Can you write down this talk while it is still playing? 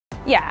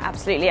Yeah,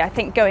 absolutely. I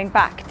think going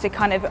back to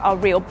kind of our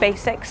real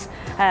basics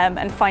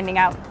and finding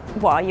out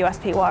what our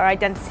USP, what our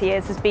identity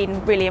is, has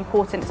been really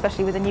important,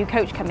 especially with a new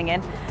coach coming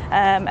in,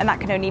 and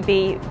that can only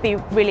be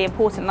really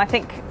important. And I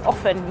think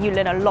often you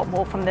learn a lot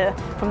more from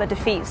the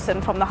defeats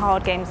and from the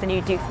hard games than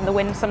you do from the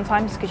wins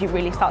sometimes, because you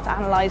really start to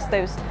analyse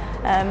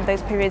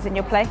those periods in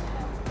your play.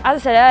 As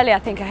I said earlier, I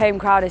think a home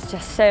crowd is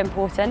just so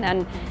important,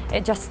 and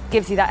it just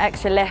gives you that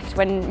extra lift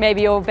when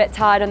maybe you're a bit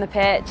tired on the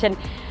pitch.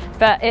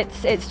 But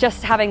it's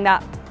just having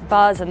that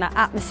buzz and that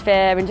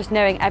atmosphere and just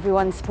knowing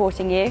everyone's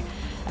supporting you.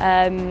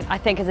 I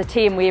think as a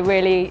team we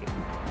really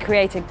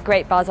create a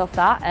great buzz off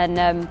that, and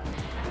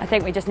I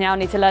think we just now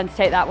need to learn to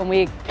take that when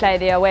we play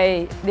the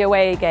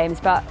away games,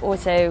 but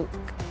also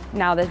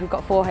now that we've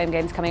got 4 home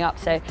games coming up,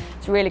 so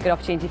it's a really good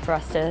opportunity for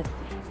us to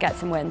get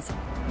some wins.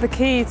 The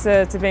key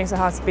to being so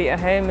hard to beat at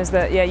home is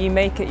that you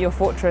make it your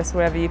fortress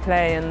wherever you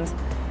play,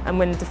 and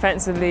when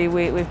defensively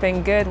we've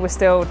been good, we're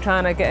still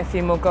trying to get a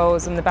few more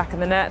goals in the back of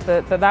the net,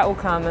 but that will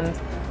come, and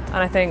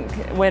I think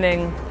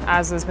winning,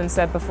 as has been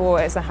said before,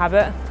 it's a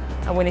habit,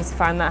 and we need to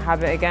find that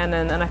habit again,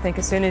 and I think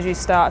as soon as you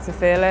start to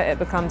feel it, it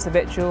becomes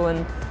habitual,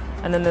 and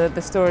then the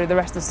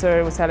rest of the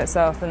story will tell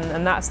itself,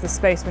 and that's the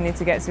space we need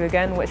to get to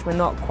again, which we're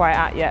not quite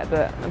at yet,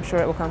 but I'm sure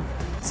it will come.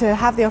 To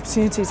have the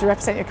opportunity to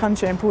represent your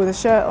country and pull the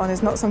shirt on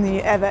is not something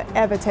you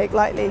ever take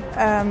lightly.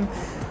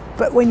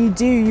 But when you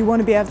do, you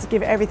want to be able to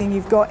give everything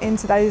you've got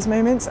into those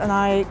moments, and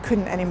I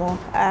couldn't anymore.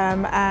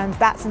 And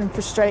that's a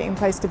frustrating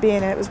place to be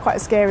in, and it was quite a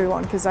scary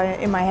one, because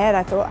in my head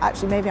I thought,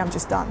 actually maybe I'm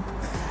just done.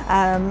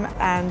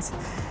 And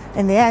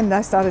in the end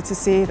I started to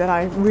see that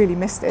I really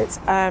missed it.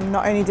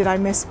 Not only did I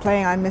miss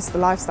playing, I missed the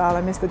lifestyle,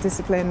 I missed the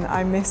discipline,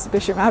 I missed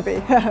Bishop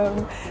Abbey.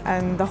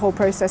 And the whole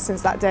process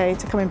since that day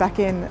to coming back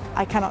in,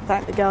 I cannot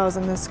thank the girls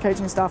and the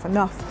coaching staff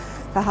enough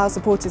for how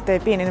supportive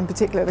they've been, and in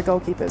particular the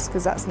goalkeepers,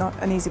 because that's not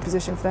an easy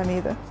position for them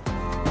either.